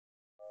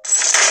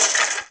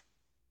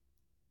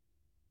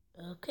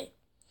Okay,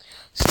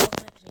 so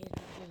welcome back to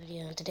another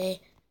video. And today,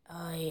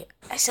 I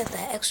set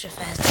that extra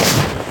fast.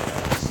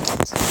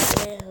 So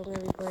today I'm gonna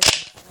be playing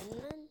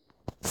Funrun.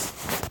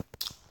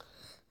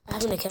 I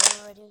have an account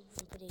already.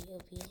 I'm pretty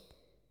OP.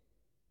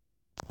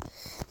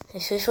 If you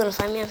just want to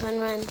find me on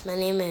Funrun, my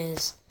name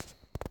is.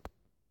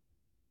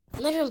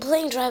 I'm not even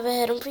playing Drive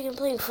Ahead. I'm freaking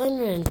playing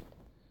Funrun.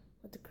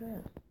 What the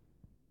crap?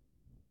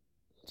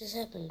 What just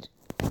happened?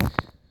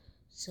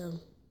 So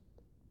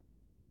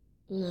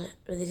I'm not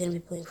really gonna be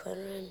playing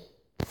Funrun.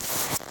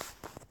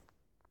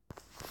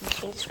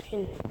 Change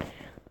screen.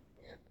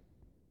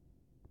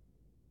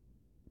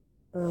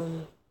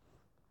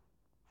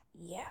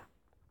 Yeah.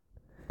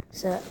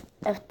 So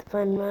after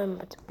Funrun, I'm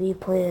about to be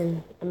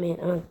playing. I'm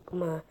gonna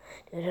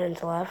do it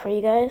into live for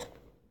you guys.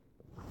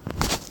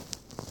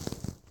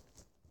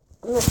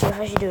 I'm not sure if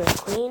I should do a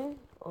clean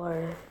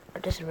or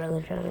just a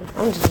regular turn.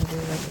 I'm just gonna do a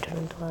regular turn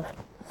into live.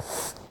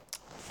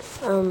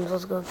 So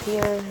let's go up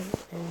here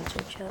and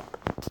search up.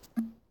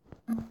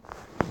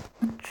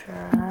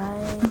 Try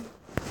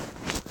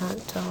not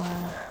to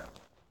laugh.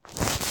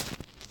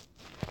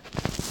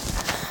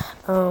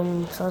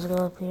 So let's go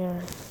up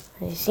here.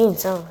 I've seen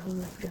some of them,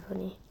 they're pretty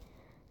funny.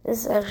 This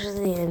is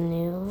actually a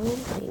new one.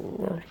 Wait,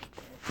 no.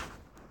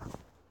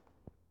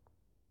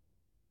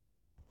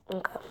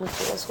 Okay, let's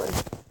do this one.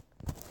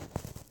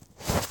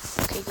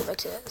 Okay, go back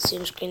to that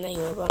same screen that you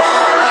were on.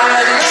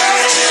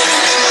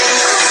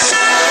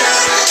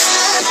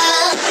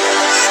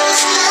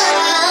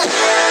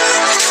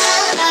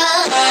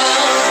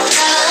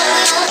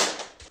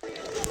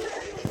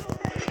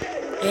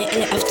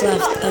 After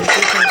left, 3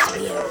 times to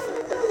be out.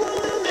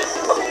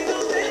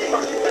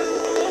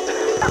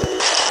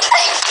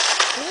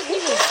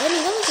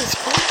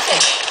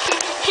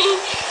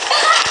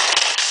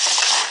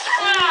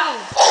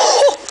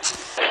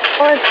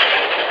 One,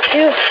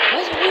 two.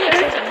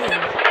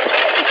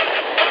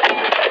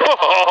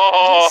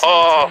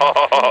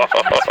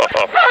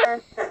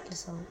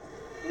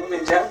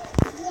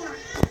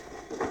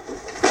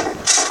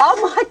 Oh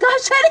my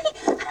gosh, Eddie!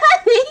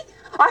 Eddie!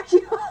 Are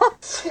you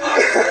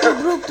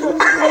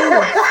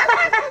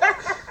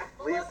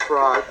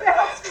Leapfrog.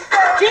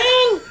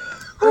 Ding!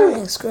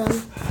 Oh, scrum.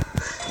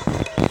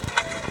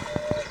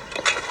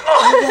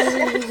 You guys are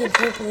using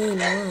trampoline,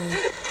 why?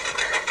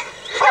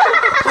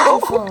 You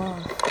fall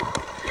off.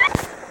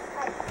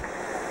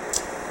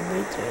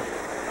 Right there.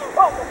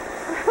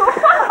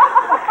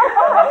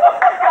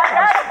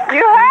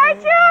 You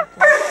hurt you?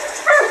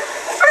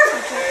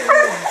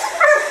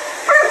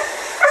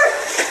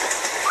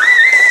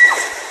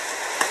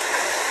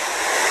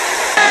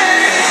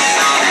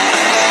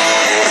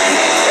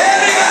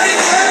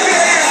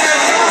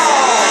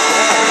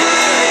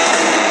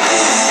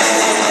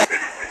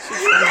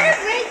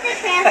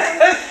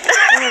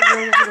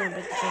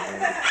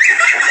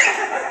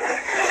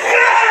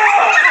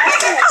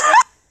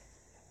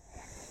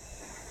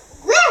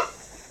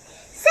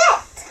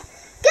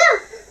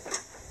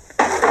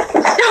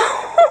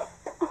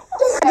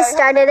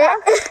 Started it.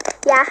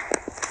 Yeah.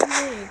 Oh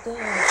my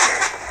gosh.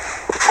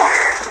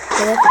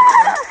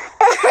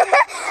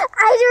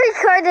 I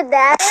recorded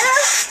that.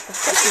 Of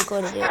course you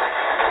recorded it.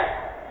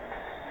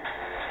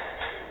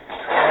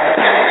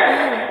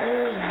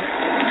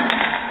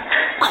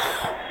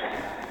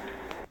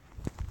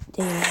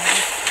 Damn.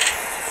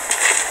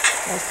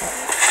 That's that.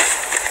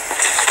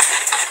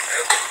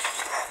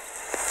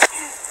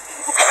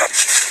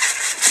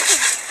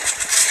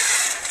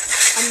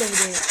 I'm never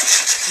doing it.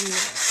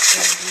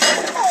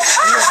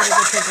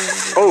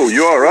 Oh,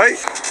 you alright?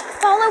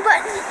 Follow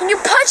button and you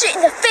punch it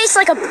in the face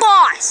like a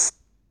boss.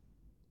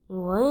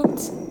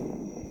 What?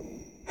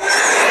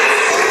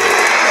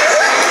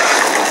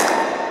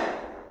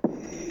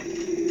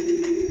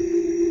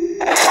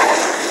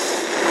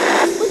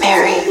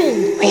 Mary,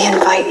 we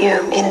invite you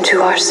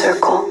into our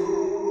circle.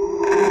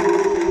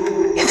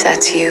 If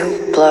that's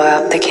you, blow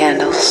out the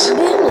candles. I'm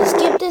gonna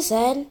skip this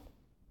ad.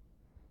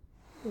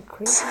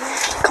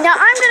 Now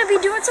I'm gonna be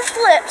doing some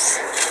flips.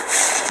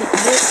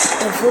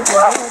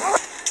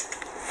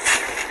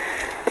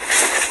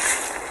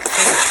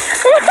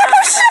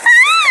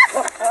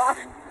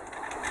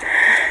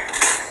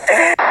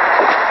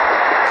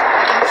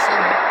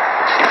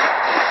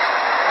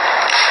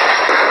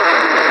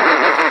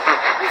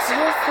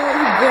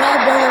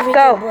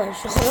 Go.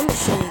 So I'm gonna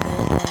show you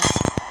guys that.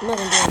 I'm not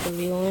gonna do like a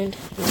rewind.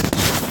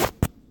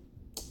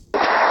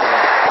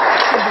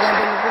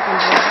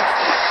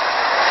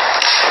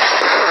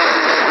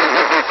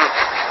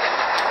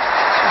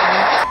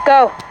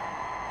 Go.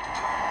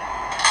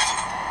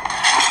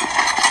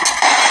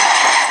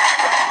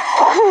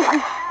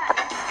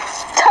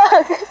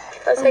 Doug.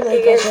 Oh my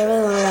gosh, I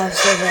really want to laugh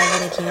so bad,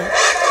 but I can't.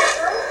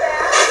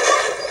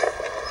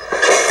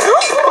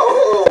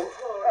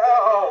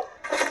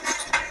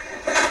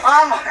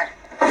 I'm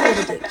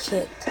gonna get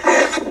kicked.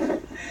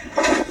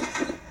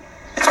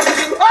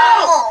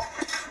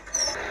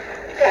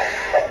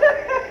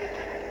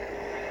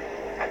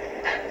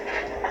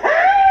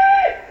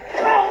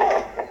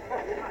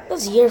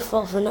 That's your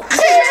fault for not. 2,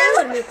 3.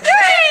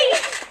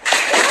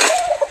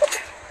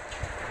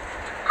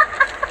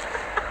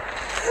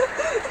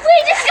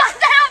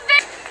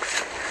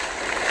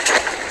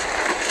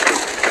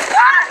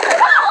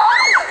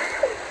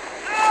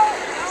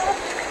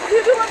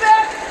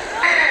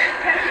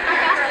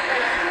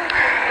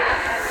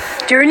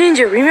 You're a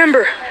ninja,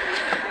 remember.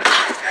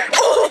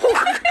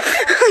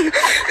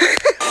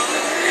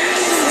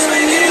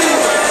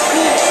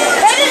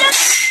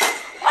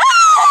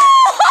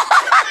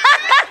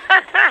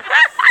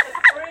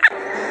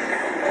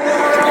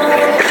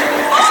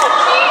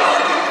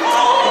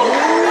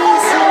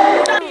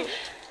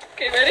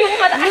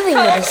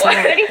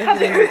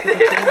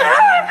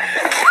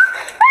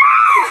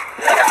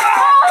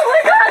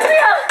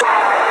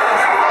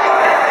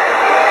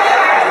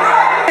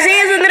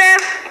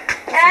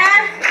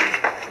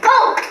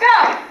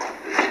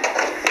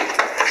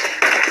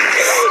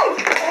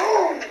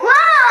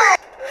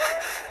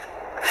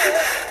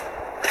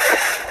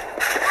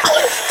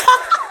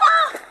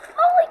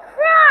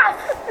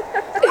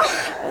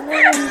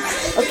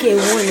 Okay,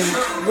 warning.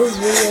 This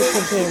video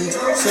contains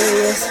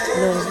serious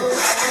noises.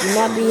 Do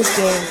not be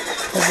scared,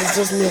 because it's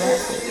just me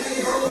laughing.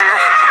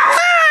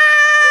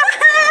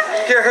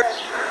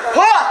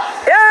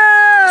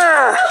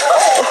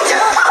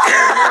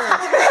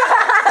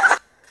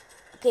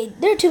 Okay,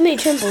 there are too many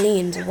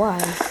trampolines. Why?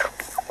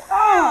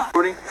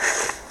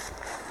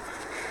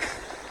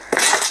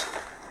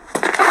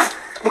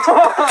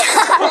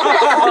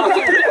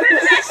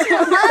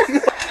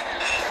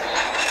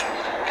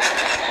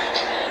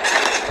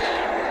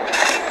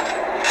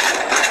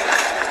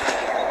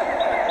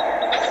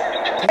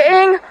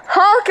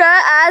 Halka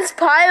as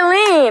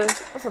Pylene.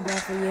 I feel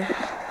bad for you.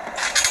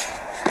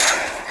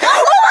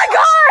 Oh my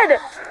god!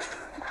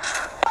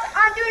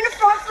 I'm doing a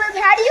front flip.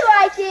 How do you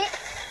like it?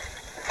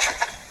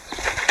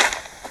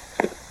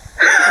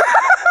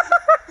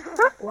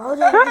 Why would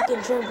you have a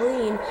freaking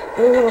trampoline?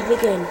 You don't have a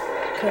freaking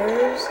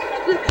curves?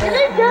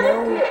 No.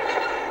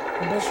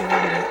 I bet you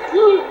wouldn't.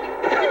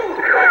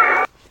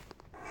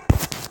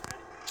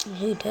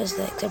 Who does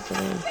that except for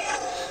them?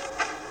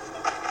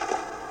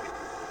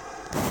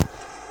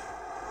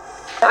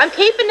 I'm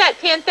keeping that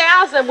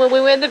 10,000 when we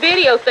win the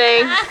video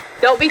thing.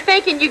 Don't be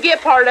thinking you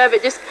get part of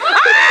it. Just.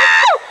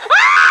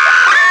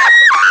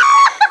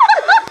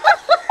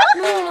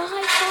 No,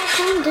 high five,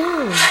 calm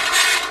down.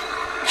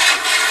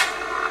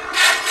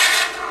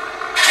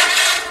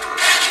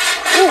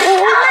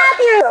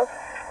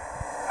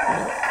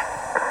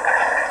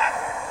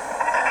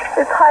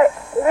 It's high.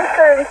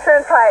 This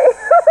turns high.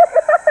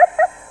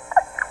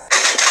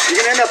 You're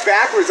gonna end up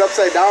backwards,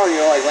 upside down, you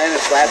know, like landing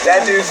flat.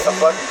 That dude's a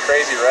fucking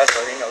crazy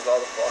wrestler. He knows all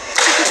the fuck.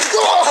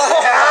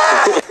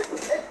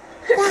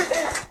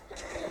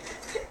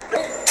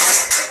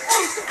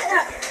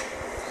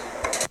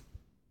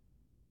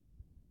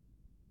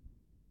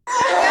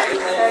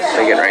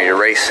 They're getting ready to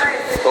race.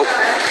 Oh.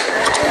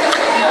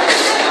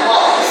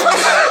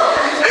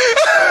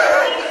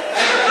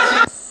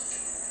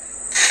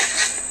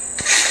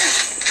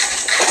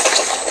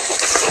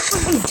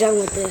 I'm done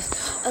with this.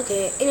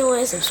 Okay,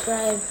 anyway,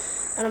 subscribe.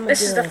 And I'm gonna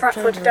This is the front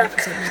foot duck.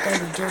 It's gotta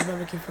be Joe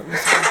Barbecue Foot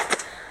Massage.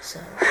 So.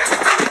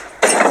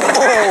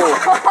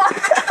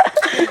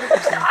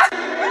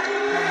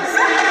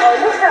 Oh,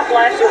 look how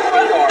flash your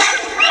feet are.